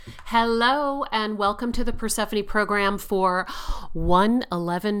Hello and welcome to the Persephone program for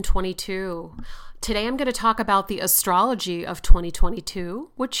 1/11/22. Today I'm going to talk about the astrology of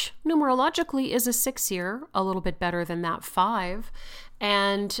 2022, which numerologically is a 6-year, a little bit better than that 5,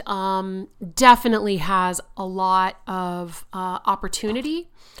 and definitely has a lot of opportunity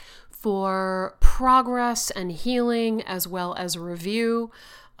for progress and healing, as well as review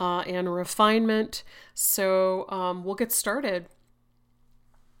and refinement. So we'll get started.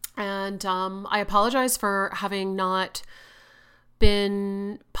 And I apologize for having not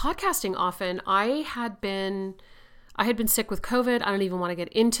been podcasting often. I had been sick with COVID. I don't even want to get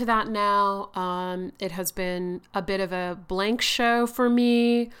into that now. It has been a bit of a blank show for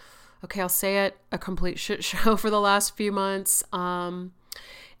me. Okay, I'll say it, a complete shit show for the last few months. And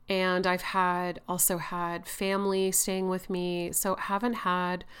I've also had family staying with me, so haven't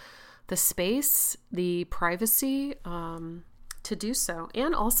had the space, the privacy, to do so,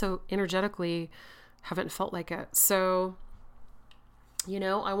 and also energetically haven't felt like it. So,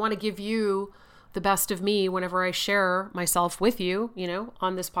 I want to give you the best of me whenever I share myself with you,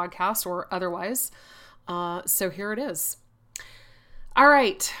 on this podcast or otherwise. So here it is. All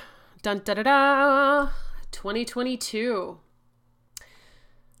right. Dun da da da. 2022.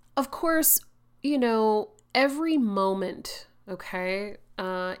 Of course, every moment, okay,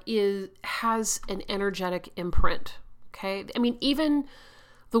 has an energetic imprint. Okay. I mean, even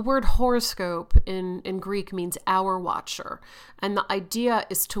the word horoscope in Greek means hour watcher. And the idea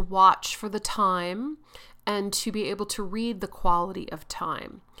is to watch for the time and to be able to read the quality of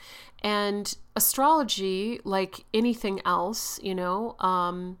time. And astrology, like anything else,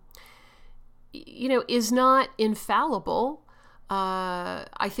 is not infallible.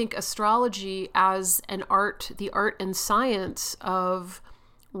 I think astrology as an art, the art and science of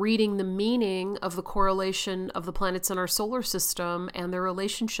reading the meaning of the correlation of the planets in our solar system and their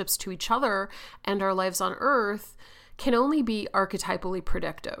relationships to each other and our lives on Earth can only be archetypally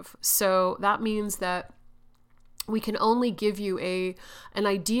predictive. So that means that we can only give you an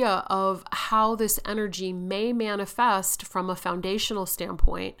idea of how this energy may manifest from a foundational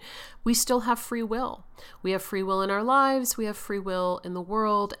standpoint. We still have free will. We have free will in our lives, we have free will in the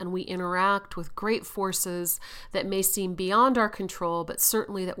world, and we interact with great forces that may seem beyond our control, but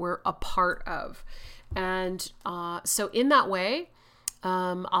certainly that we're a part of. And so in that way,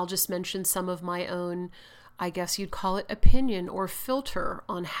 I'll just mention some of my own, I guess you'd call it opinion or filter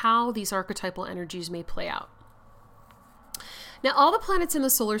on how these archetypal energies may play out. Now, all the planets in the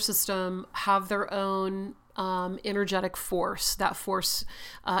solar system have their own energetic force. That force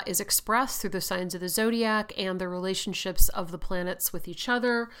is expressed through the signs of the zodiac and the relationships of the planets with each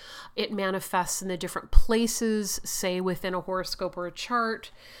other. It manifests in the different places, say within a horoscope or a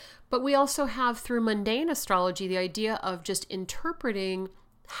chart. But we also have, through mundane astrology, the idea of just interpreting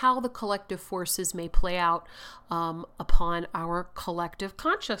how the collective forces may play out upon our collective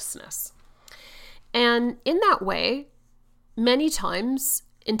consciousness. And in that way, many times,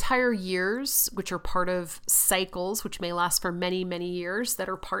 entire years, which are part of cycles, which may last for many, many years, that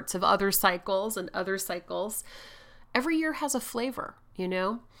are parts of other cycles and other cycles, every year has a flavor,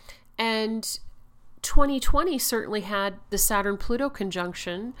 And 2020 certainly had the Saturn-Pluto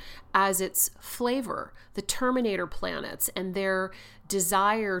conjunction as its flavor, the Terminator planets and their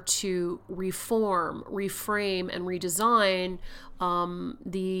desire to reform, reframe, and redesign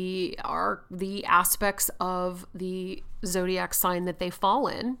the aspects of the zodiac sign that they fall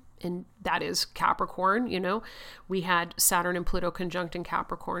in, and that is Capricorn. We had Saturn and Pluto conjunct in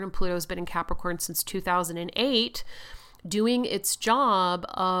Capricorn, and Pluto's been in Capricorn since 2008, doing its job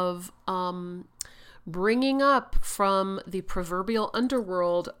of bringing up from the proverbial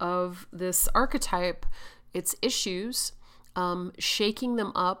underworld of this archetype its issues, shaking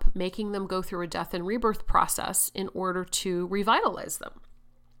them up, making them go through a death and rebirth process in order to revitalize them.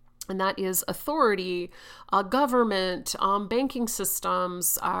 And that is authority, government, banking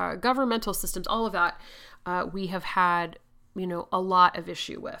systems, governmental systems, all of that we have had, a lot of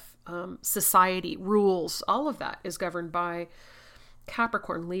issue with. Society, rules, all of that is governed by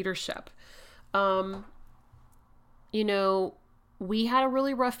Capricorn leadership. We had a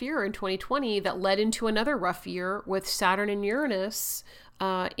really rough year in 2020 that led into another rough year with Saturn and Uranus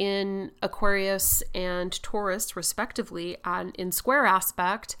in Aquarius and Taurus, respectively, in square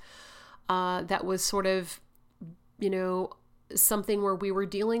aspect. That was sort of, something where we were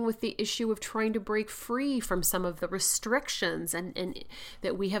dealing with the issue of trying to break free from some of the restrictions and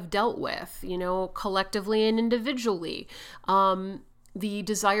that we have dealt with, collectively and individually. The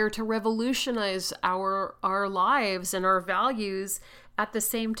desire to revolutionize our lives and our values at the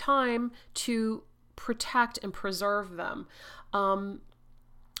same time to protect and preserve them.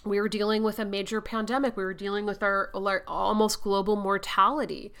 We were dealing with a major pandemic. We were dealing with our almost global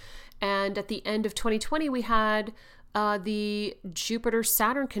mortality. And at the end of 2020, we had the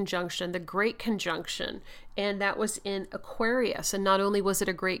Jupiter-Saturn conjunction, the Great Conjunction, and that was in Aquarius. And not only was it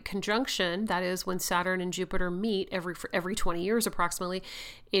a great conjunction, that is when Saturn and Jupiter meet every 20 years approximately,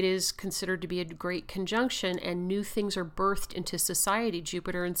 it is considered to be a great conjunction, and new things are birthed into society.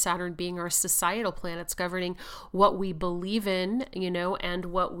 Jupiter and Saturn being our societal planets, governing what we believe in, and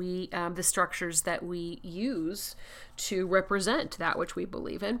what we, the structures that we use to represent that which we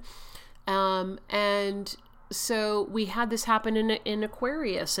believe in. And so we had this happen in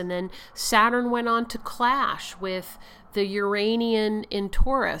Aquarius, and then Saturn went on to clash with the Uranian in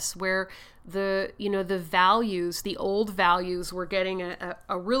Taurus, where the values, the old values, were getting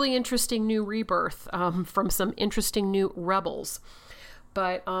a really interesting new rebirth from some interesting new rebels.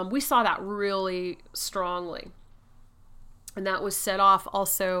 But we saw that really strongly. And that was set off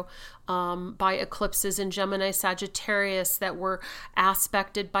also by eclipses in Gemini Sagittarius that were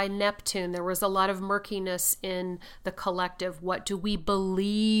aspected by Neptune. There was a lot of murkiness in the collective. What do we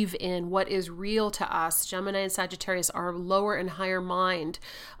believe in? What is real to us? Gemini and Sagittarius are lower and higher mind,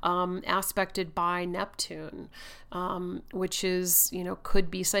 aspected by Neptune, which is,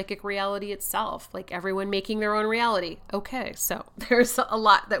 could be psychic reality itself, like everyone making their own reality. Okay, so there's a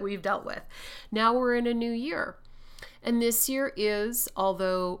lot that we've dealt with. Now we're in a new year. And this year is,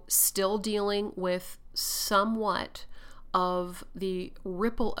 although still dealing with somewhat of the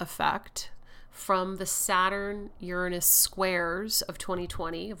ripple effect from the Saturn-Uranus squares of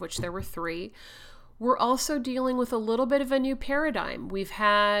 2020, of which there were 3, we're also dealing with a little bit of a new paradigm. We've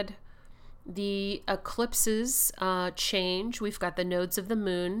had the eclipses change. We've got the nodes of the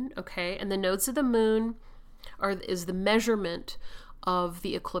moon, okay? And the nodes of the moon is the measurement of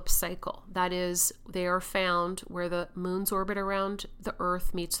the eclipse cycle. That is, they are found where the moon's orbit around the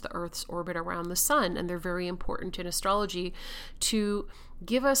Earth meets the Earth's orbit around the sun, and they're very important in astrology to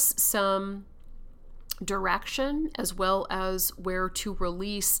give us some direction as well as where to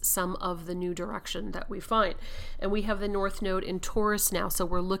release some of the new direction that we find. And we have the North Node in Taurus now, so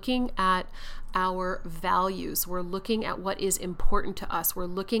we're looking at our values. We're looking at what is important to us. We're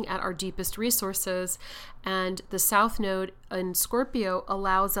looking at our deepest resources, and the South Node in Scorpio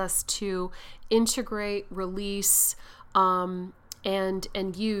allows us to integrate, release, and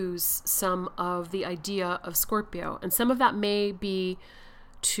use some of the idea of Scorpio. And some of that may be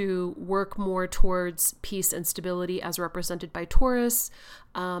to work more towards peace and stability as represented by Taurus,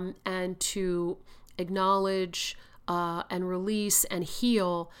 and to acknowledge and release and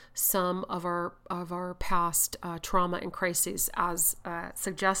heal some of our past trauma and crises as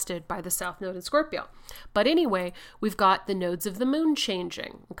suggested by the South Node in Scorpio. But anyway, we've got the nodes of the moon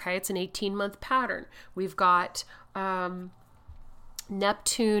changing. Okay, it's an 18-month pattern. We've got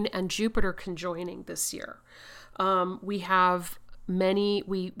Neptune and Jupiter conjoining this year. We have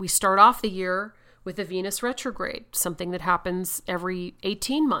we start off the year with a Venus retrograde, something that happens every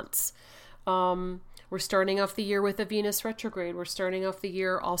 18 months. We're starting off the year with a Venus retrograde. We're starting off the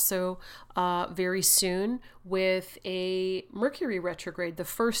year also very soon with a Mercury retrograde, the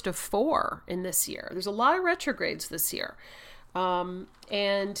first of 4 in this year. There's a lot of retrogrades this year.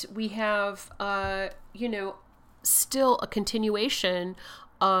 And we have, still a continuation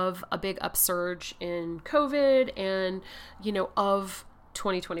of a big upsurge in COVID and, of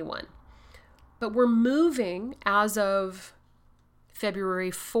 2021. But we're moving as of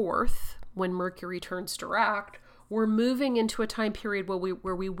February 4th, when Mercury turns direct, we're moving into a time period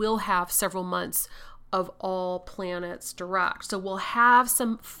where we will have several months of all planets direct. So we'll have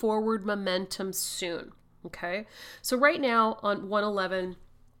some forward momentum soon, okay? So right now on 1/11,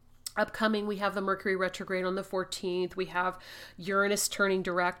 upcoming, we have the Mercury retrograde on the 14th. We have Uranus turning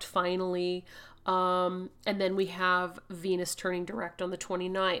direct finally. And then we have Venus turning direct on the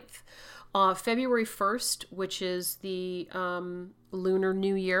 29th. February 1st, which is the Lunar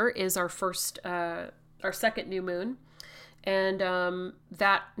New Year, is our second new moon. And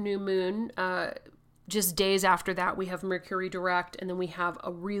that new moon, just days after that, we have Mercury direct. And then we have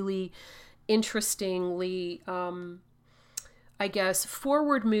a really interestingly,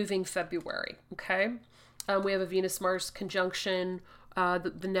 forward-moving February, okay? We have a Venus-Mars conjunction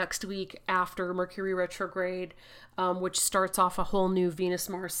the next week after Mercury retrograde, which starts off a whole new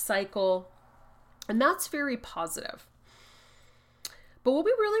Venus-Mars cycle. And that's very positive. But what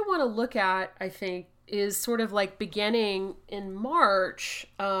we really want to look at, I think, is sort of like beginning in March,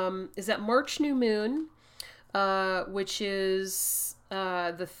 is that March new moon, which is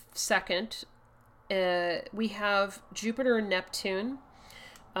the second. We have Jupiter and Neptune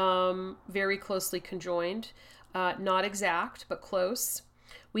very closely conjoined, not exact, but close.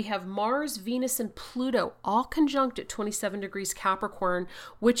 We have Mars, Venus, and Pluto all conjunct at 27 degrees Capricorn,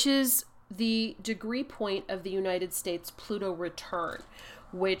 which is the degree point of the United States Pluto return,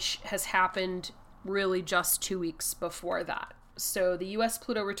 which has happened really just 2 weeks before that. So the US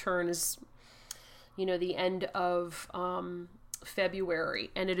Pluto return is, the end of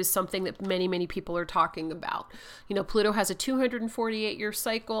February, and it is something that many, many people are talking about. Pluto has a 248-year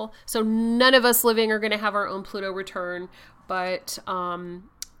cycle, so none of us living are going to have our own Pluto return, but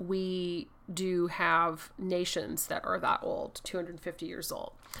we do have nations that are that old, 250 years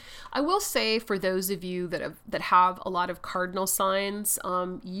old. I will say, for those of you that have a lot of cardinal signs,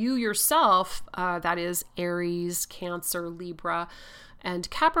 you yourself, that is Aries, Cancer, Libra, and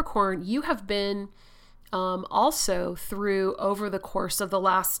Capricorn, you have been also through, over the course of the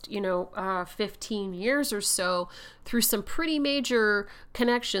last 15 years or so, through some pretty major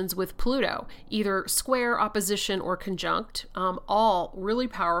connections with Pluto, either square, opposition, or conjunct, all really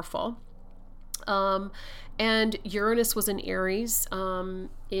powerful. And Uranus was in Aries in,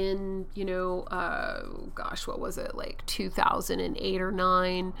 what was it, like 2008 or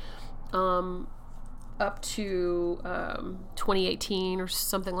 9, up to 2018 or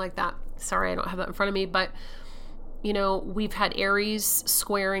something like that. Sorry, I don't have that in front of me, but we've had Aries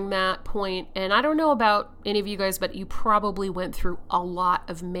squaring that point, and I don't know about any of you guys, but you probably went through a lot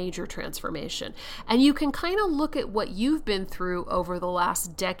of major transformation, and you can kind of look at what you've been through over the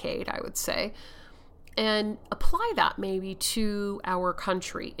last decade, I would say, and apply that maybe to our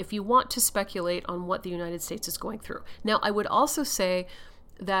country if you want to speculate on what the United States is going through. Now, I would also say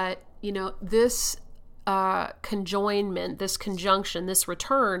that this conjoinment, this conjunction, this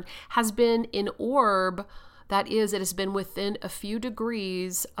return has been in orb. That is, it has been within a few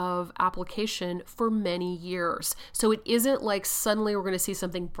degrees of application for many years. So it isn't like suddenly we're going to see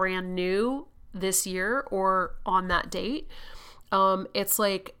something brand new this year or on that date. It's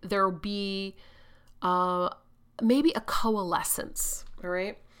like there'll be maybe a coalescence, all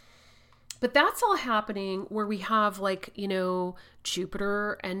right? But that's all happening where we have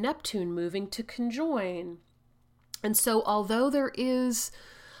Jupiter and Neptune moving to conjoin. And so although there is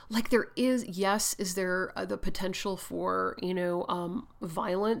the potential for,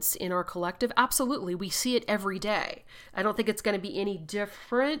 violence in our collective? Absolutely. We see it every day. I don't think it's going to be any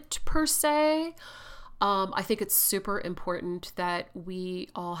different per se. I think it's super important that we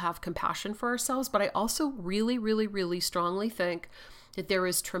all have compassion for ourselves, but I also really, really, really strongly think that there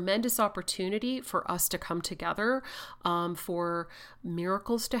is tremendous opportunity for us to come together, for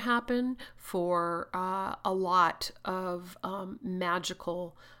miracles to happen, for a lot of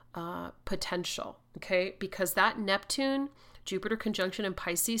magical potential, okay? Because that Neptune, Jupiter conjunction in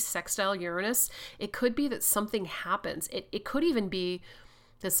Pisces, sextile Uranus, it could be that something happens. It could even be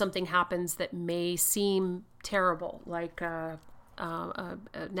that something happens that may seem terrible, like a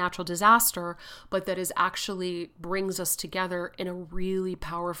natural disaster, but that is actually brings us together in a really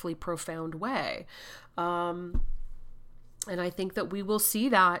powerfully profound way. And I think that we will see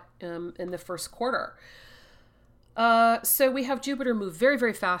that in the first quarter. So we have Jupiter move very,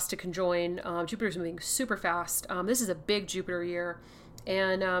 very fast to conjoin. Jupiter's moving super fast. This is a big Jupiter year.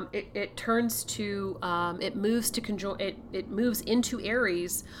 And it turns to, it moves to conjoin, it moves into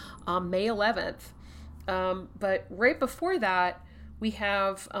Aries May 11th. But right before that, we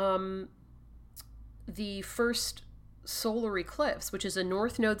have the first solar eclipse, which is a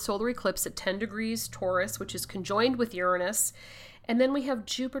North Node solar eclipse at 10 degrees Taurus, which is conjoined with Uranus. And then we have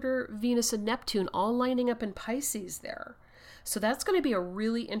Jupiter, Venus, and Neptune all lining up in Pisces there. So that's going to be a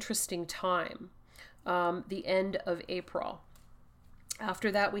really interesting time, the end of April.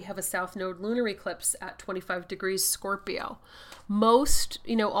 After that, we have a South Node lunar eclipse at 25 degrees Scorpio. Most,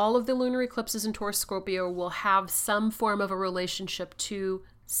 all of the lunar eclipses in Taurus Scorpio will have some form of a relationship to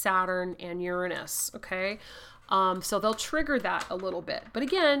Saturn and Uranus, okay? So they'll trigger that a little bit. But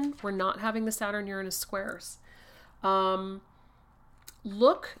again, we're not having the Saturn-Uranus squares.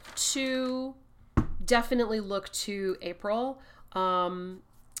 Definitely look to April,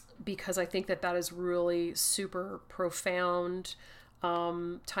 because I think that is really super profound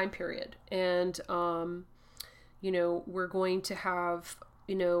time period. And, we're going to have,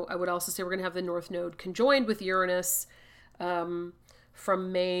 I would also say we're going to have the North Node conjoined with Uranus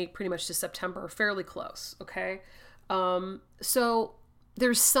from May pretty much to September, fairly close. Okay. So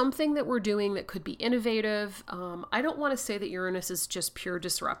there's something that we're doing that could be innovative. I don't want to say that Uranus is just pure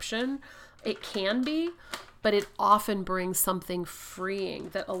disruption. It can be, but it often brings something freeing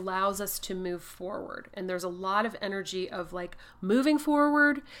that allows us to move forward. And there's a lot of energy of moving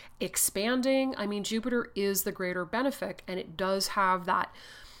forward, expanding. I mean, Jupiter is the greater benefic, and it does have that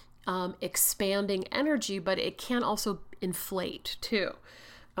expanding energy, but it can also inflate too.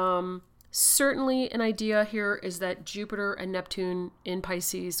 Certainly an idea here is that Jupiter and Neptune in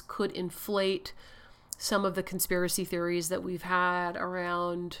Pisces could inflate some of the conspiracy theories that we've had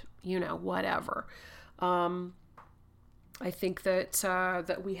around, whatever. I think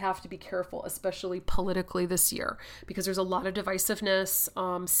that we have to be careful, especially politically this year, because there's a lot of divisiveness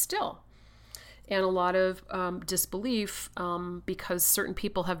still, and a lot of disbelief because certain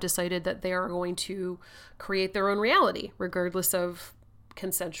people have decided that they are going to create their own reality, regardless of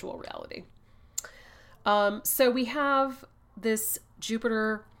consensual reality. So we have this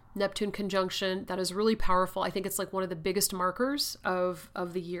Jupiter-Neptune conjunction that is really powerful. I think it's like one of the biggest markers of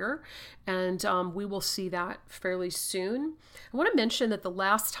the year, and we will see that fairly soon. I want to mention that the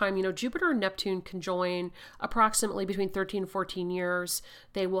last time, Jupiter and Neptune conjoin approximately between 13 and 14 years,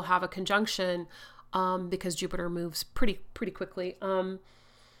 they will have a conjunction because Jupiter moves pretty quickly.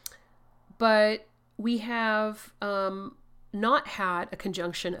 But we have not had a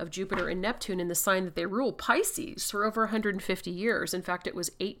conjunction of Jupiter and Neptune in the sign that they rule, Pisces, for over 150 years. In fact, it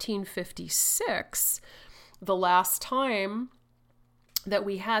was 1856, the last time that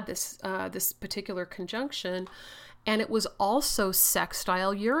we had this particular conjunction, and it was also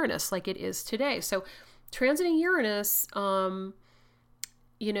sextile Uranus, like it is today. So transiting Uranus,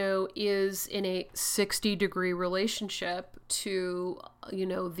 is in a 60-degree relationship to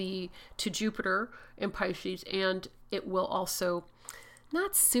Jupiter in Pisces, and it will also,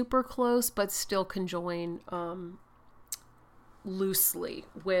 not super close, but still conjoin loosely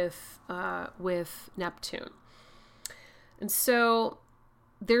with Neptune. And so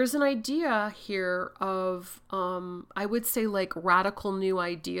there's an idea here of, I would say, like radical new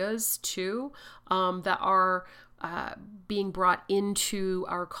ideas too, that are being brought into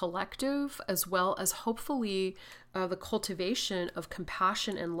our collective, as well as hopefully the cultivation of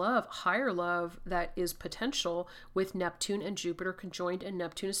compassion and love, higher love that is potential with Neptune and Jupiter conjoined, and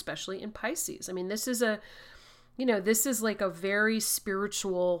Neptune especially in Pisces. I mean, this is like a very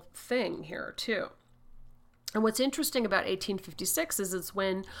spiritual thing here too. And what's interesting about 1856 is it's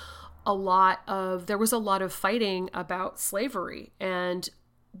when there was a lot of fighting about slavery. And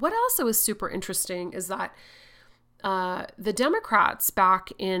what also is super interesting is that the Democrats back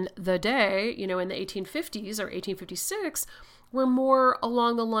in the day, in the 1850s or 1856, were more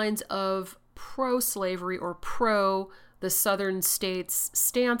along the lines of pro-slavery or pro the southern states'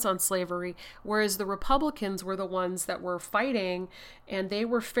 stance on slavery, whereas the Republicans were the ones that were fighting, and they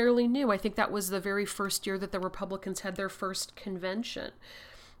were fairly new. I think that was the very first year that the Republicans had their first convention,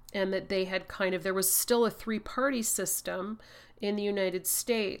 and that they had there was still a three-party system in the United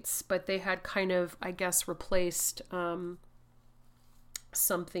States, but they had kind of, I guess, replaced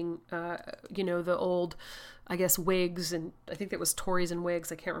something, the old, I guess, Whigs, and I think that was Tories and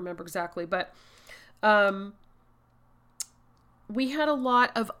Whigs. I can't remember exactly, but we had a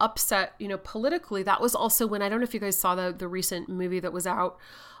lot of upset, politically. That was also when, I don't know if you guys saw the recent movie that was out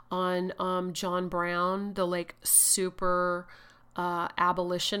on John Brown, the super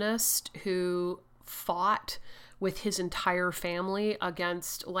abolitionist who fought with his entire family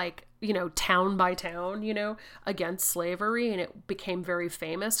against town by town, against slavery, and it became very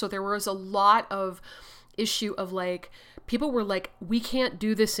famous. So there was a lot of issue of people were like, we can't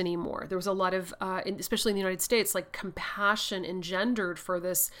do this anymore. There was a lot of, especially in the United States, compassion engendered for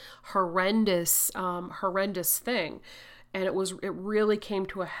this horrendous thing. And it really came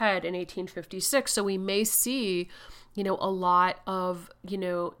to a head in 1856. So we may see, a lot of,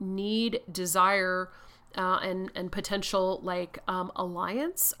 need, desire, and potential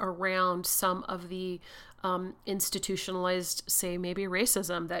alliance around some of the institutionalized, say maybe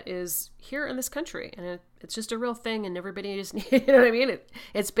racism that is here in this country, and it's just a real thing, and everybody just you know what I mean?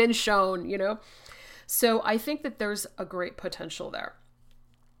 It's been shown, So I think that there's a great potential there.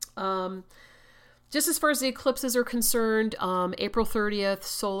 Just as far as the eclipses are concerned, April 30th,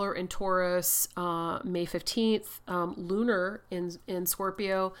 solar in Taurus, May 15th, lunar in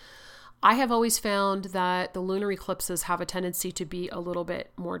Scorpio. I have always found that the lunar eclipses have a tendency to be a little bit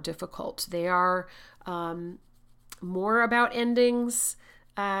more difficult. They are more about endings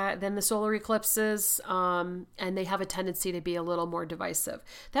than the solar eclipses, and they have a tendency to be a little more divisive.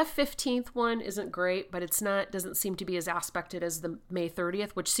 That 15th one isn't great, but doesn't seem to be as aspected as the May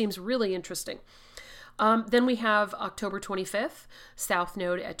 30th, which seems really interesting. Then we have October 25th, South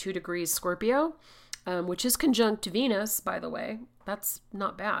Node at 2 degrees Scorpio, which is conjunct Venus, by the way. That's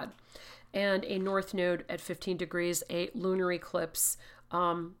not bad. And a North Node at 15 degrees, a lunar eclipse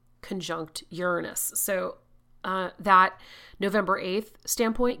conjunct Uranus. So that November 8th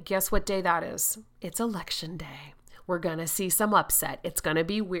standpoint, guess what day that is? It's election day. We're going to see some upset. It's going to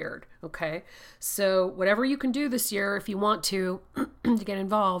be weird. Okay. So whatever you can do this year, if you want to get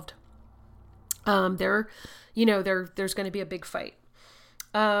involved, there's going to be a big fight.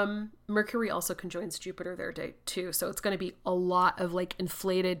 Mercury also conjoins Jupiter there too. So it's going to be a lot of like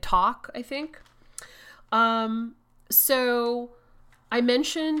inflated talk, I think. So I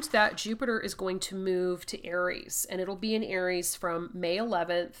mentioned that Jupiter is going to move to Aries, and it'll be in Aries from May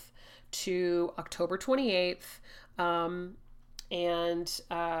 11th to October 28th.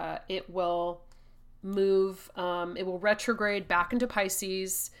 It will move, it will retrograde back into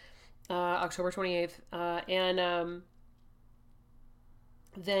Pisces, October 28th.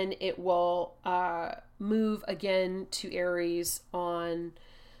 Then it will, move again to Aries on,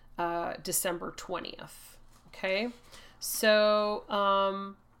 December 20th. Okay. So,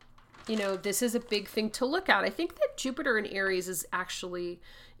 this is a big thing to look at. I think that Jupiter in Aries is actually,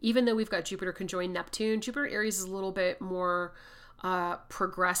 even though we've got Jupiter conjoined Neptune, Jupiter Aries is a little bit more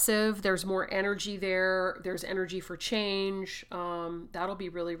progressive. There's more energy there. There's energy for change. That'll be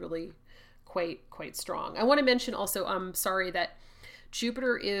really, really quite strong. I want to mention also, I'm sorry that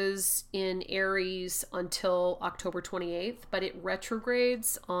Jupiter is in Aries until October 28th, but it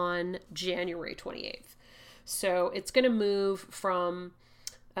retrogrades on January 28th. So it's going to move from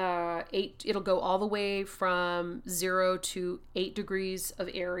it'll go all the way from 0 to 8 degrees of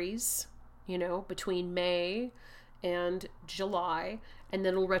Aries, between May and July, and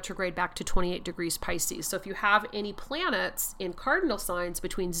then it'll retrograde back to 28 degrees Pisces. So if you have any planets in cardinal signs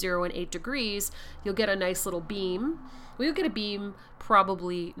between 0 and 8 degrees, you'll get a nice little beam. Well, you'll get a beam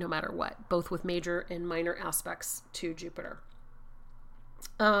probably no matter what, both with major and minor aspects to Jupiter.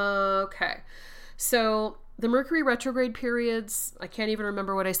 Okay. So the Mercury retrograde periods, I can't even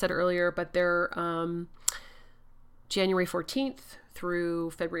remember what I said earlier, but they're January 14th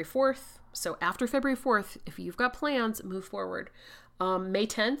through February 4th. So after February 4th, if you've got plans, move forward. May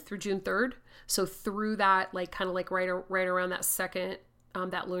 10th through June 3rd. So through that, like kind of like right around that second,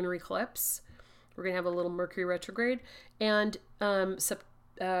 that lunar eclipse, we're going to have a little Mercury retrograde. And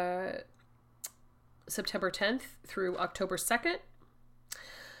September 10th through October 2nd.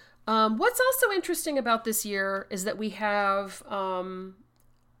 What's also interesting about this year is that we have,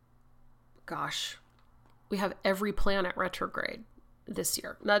 we have every planet retrograde this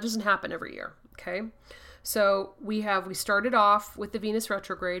year. That doesn't happen every year. Okay. So we started off with the Venus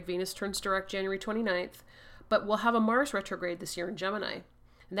retrograde. Venus turns direct January 29th, but we'll have a Mars retrograde this year in Gemini.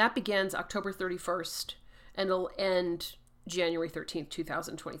 And that begins October 31st and it'll end January 13th,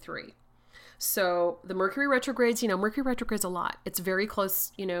 2023. So the Mercury retrogrades, Mercury retrogrades a lot. It's very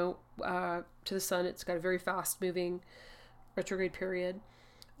close, to the sun. It's got a very fast moving retrograde period.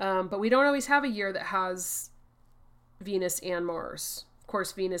 But we don't always have a year that has Venus and Mars. Of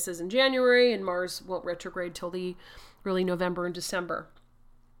course, Venus is in January and Mars won't retrograde till the early November and December.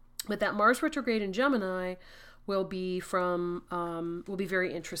 But that Mars retrograde in Gemini will be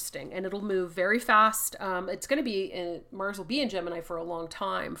very interesting, and it'll move very fast. It's going to be Mars will be in Gemini for a long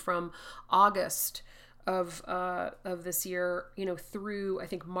time, from August of this year, through I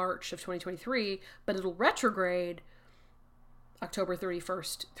think March of 2023. But it'll retrograde October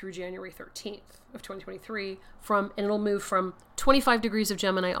 31st through January 13th of 2023 and it'll move from 25 degrees of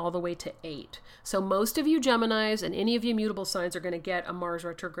Gemini all the way to 8. So most of you Geminis and any of you mutable signs are going to get a Mars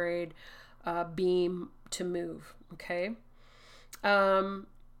retrograde beam to move. Okay.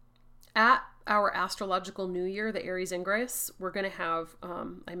 At our astrological new year, the Aries Ingress, we're going to have,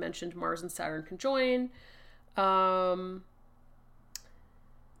 I mentioned Mars and Saturn conjoin.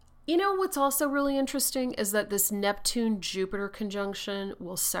 What's also really interesting is that this Neptune-Jupiter conjunction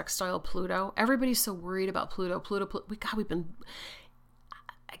will sextile Pluto. Everybody's so worried about Pluto.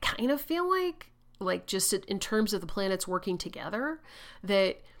 I kind of feel like just in terms of the planets working together,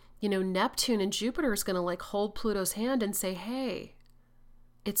 that, Neptune and Jupiter is going to like hold Pluto's hand and say, hey,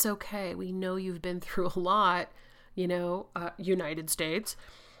 it's okay. We know you've been through a lot, United States.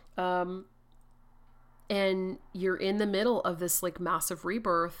 And you're in the middle of this like massive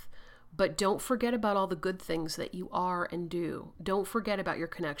rebirth. But don't forget about all the good things that you are and do. Don't forget about your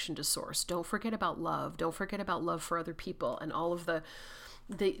connection to source. Don't forget about love. Don't forget about love for other people and all of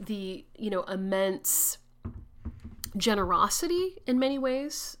the immense generosity in many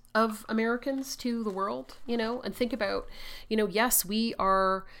ways of Americans to the world, and think about, yes, we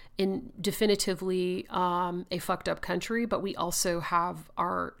are definitively a fucked up country, but we also have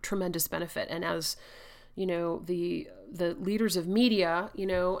our tremendous benefit. And as the leaders of media,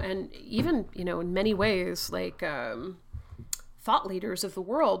 and even, in many ways, like thought leaders of the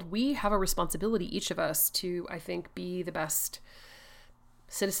world, we have a responsibility, each of us, to, I think, be the best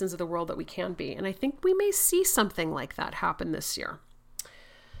citizens of the world that we can be. And I think we may see something like that happen this year.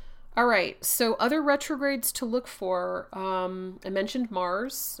 All right, so other retrogrades to look for. I mentioned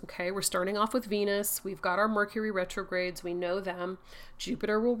Mars. Okay, we're starting off with Venus. We've got our Mercury retrogrades. We know them.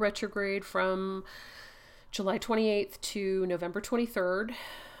 Jupiter will retrograde from July 28th to November 23rd,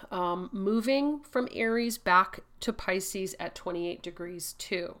 moving from Aries back to Pisces at 28 degrees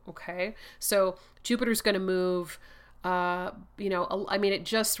too. Okay, so Jupiter's going to move. It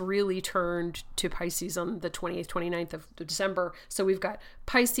just really turned to Pisces on the 28th, 29th of December. So we've got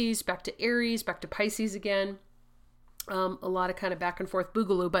Pisces back to Aries, back to Pisces again. A lot of kind of back and forth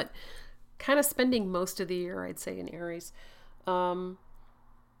boogaloo, but kind of spending most of the year, I'd say, in Aries.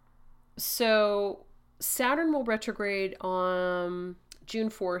 So Saturn will retrograde on June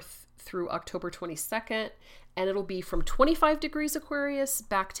 4th through October 22nd, and it'll be from 25 degrees Aquarius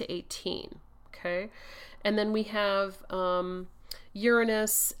back to 18. Okay. And then we have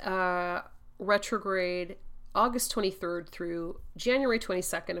Uranus retrograde August 23rd through January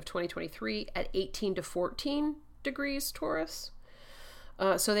 22nd of 2023 at 18 to 14 degrees Taurus.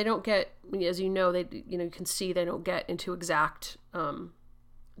 So they don't get, as you know, you can see they don't get into exact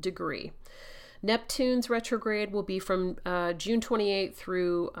degree. Neptune's retrograde will be from June 28th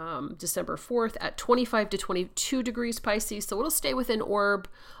through December 4th at 25 to 22 degrees Pisces. So it'll stay within orb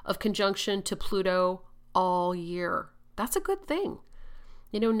of conjunction to Pluto all year. That's a good thing.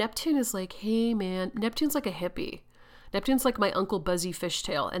 Neptune is like, hey man, Neptune's like a hippie. Neptune's like my Uncle Buzzy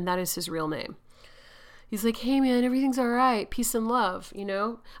Fishtail, and that is his real name. He's like, hey man, everything's all right. Peace and love,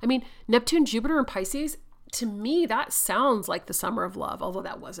 Neptune, Jupiter, and Pisces, to me, that sounds like the summer of love, although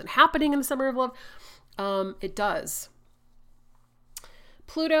that wasn't happening in the summer of love. It does.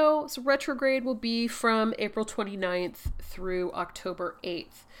 Pluto's retrograde will be from April 29th through October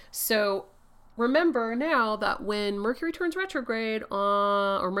 8th. So remember now that when Mercury turns retrograde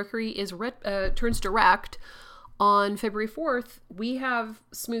Mercury turns direct on February 4th, we have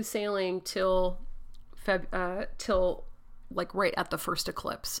smooth sailing till like right at the first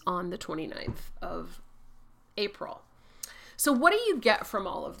eclipse on the 29th of April. So what do you get from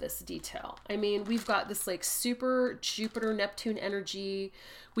all of this detail? I mean, we've got this like super Jupiter Neptune energy.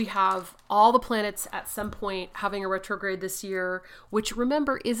 We have all the planets at some point having a retrograde this year, which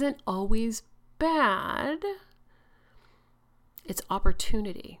remember isn't always bad. It's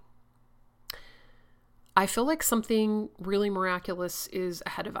opportunity. I feel like something really miraculous is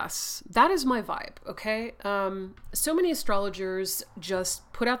ahead of us. That is my vibe. Okay. So many astrologers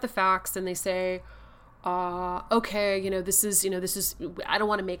just put out the facts and they say, okay, this is, I don't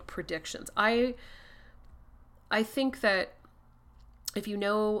want to make predictions. I think that if you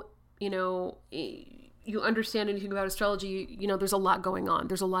understand anything about astrology, there's a lot going on.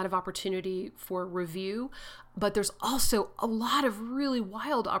 There's a lot of opportunity for review, but there's also a lot of really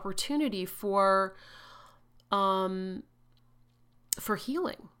wild opportunity for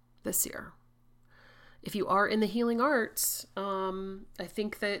healing this year. If you are in the healing arts, I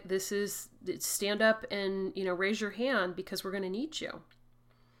think that this is stand up and, raise your hand because we're going to need you.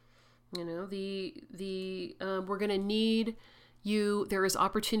 We're going to need you. There is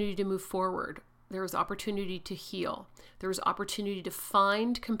opportunity to move forward. There is opportunity to heal. There is opportunity to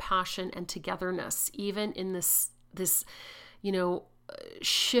find compassion and togetherness, even in this,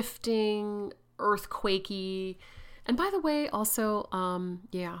 shifting, earthquakey. And by the way, also,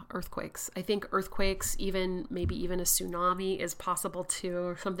 earthquakes. I think earthquakes, maybe even a tsunami is possible too,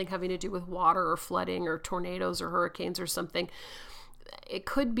 or something having to do with water or flooding or tornadoes or hurricanes or something. It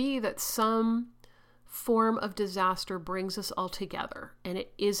could be that some form of disaster brings us all together, and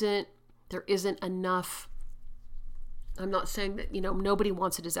there isn't enough. I'm not saying that, nobody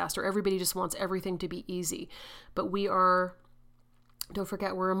wants a disaster. Everybody just wants everything to be easy, but don't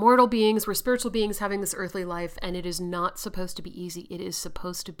forget, we're immortal beings, we're spiritual beings having this earthly life, and it is not supposed to be easy. It is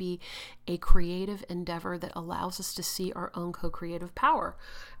supposed to be a creative endeavor that allows us to see our own co-creative power.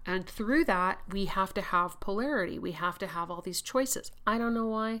 And through that, we have to have polarity. We have to have all these choices. I don't know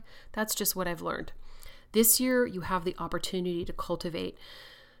why. That's just what I've learned. This year, you have the opportunity to cultivate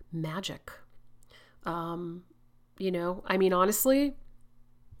magic. Honestly,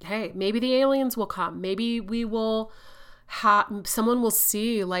 hey, maybe the aliens will come. Maybe we will... someone will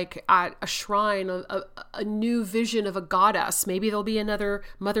see like at a shrine a new vision of a goddess. Maybe there'll be another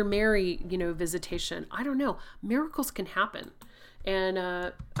Mother Mary visitation. I don't know. Miracles can happen, and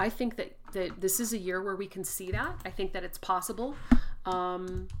I think that this is a year where we can see that. I think that it's possible.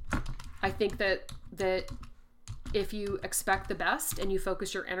 I think that if you expect the best and you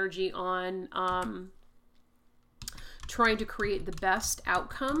focus your energy on trying to create the best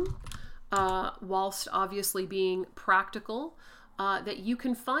outcome, whilst obviously being practical, that you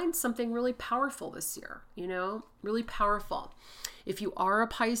can find something really powerful this year, really powerful. If you are a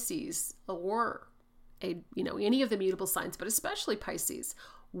Pisces or any of the mutable signs, but especially Pisces,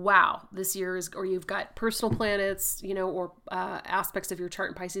 wow, this year is, or you've got personal planets, or aspects of your chart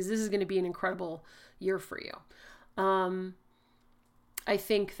in Pisces, this is going to be an incredible year for you. I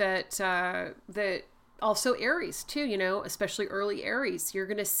think that also Aries too, especially early Aries, you're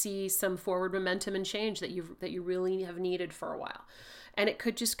going to see some forward momentum and change that you really have needed for a while. And it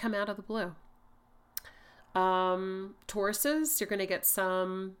could just come out of the blue. Tauruses, you're going to get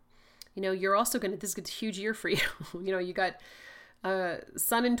some, you're also this is a huge year for you. You got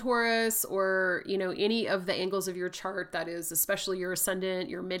Sun in Taurus, or, any of the angles of your chart that is, especially your ascendant,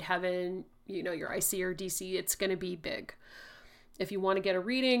 your midheaven, your IC or DC, it's going to be big. If you want to get a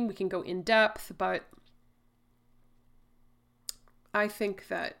reading, we can go in depth, but I think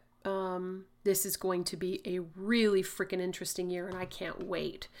that this is going to be a really freaking interesting year, and I can't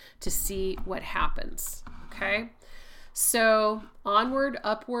wait to see what happens. Okay? So onward,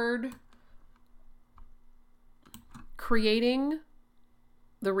 upward, creating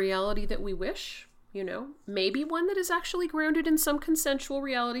the reality that we wish, maybe one that is actually grounded in some consensual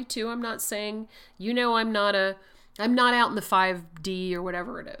reality too. I'm not saying, I'm not out in the 5D or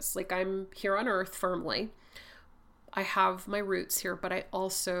whatever it is. Like, I'm here on Earth firmly. I have my roots here, but I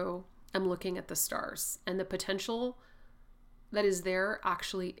also am looking at the stars, and the potential that is there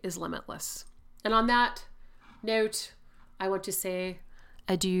actually is limitless. And on that note, I want to say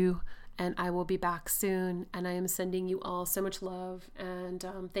adieu, and I will be back soon. And I am sending you all so much love, and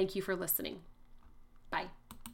thank you for listening. Bye.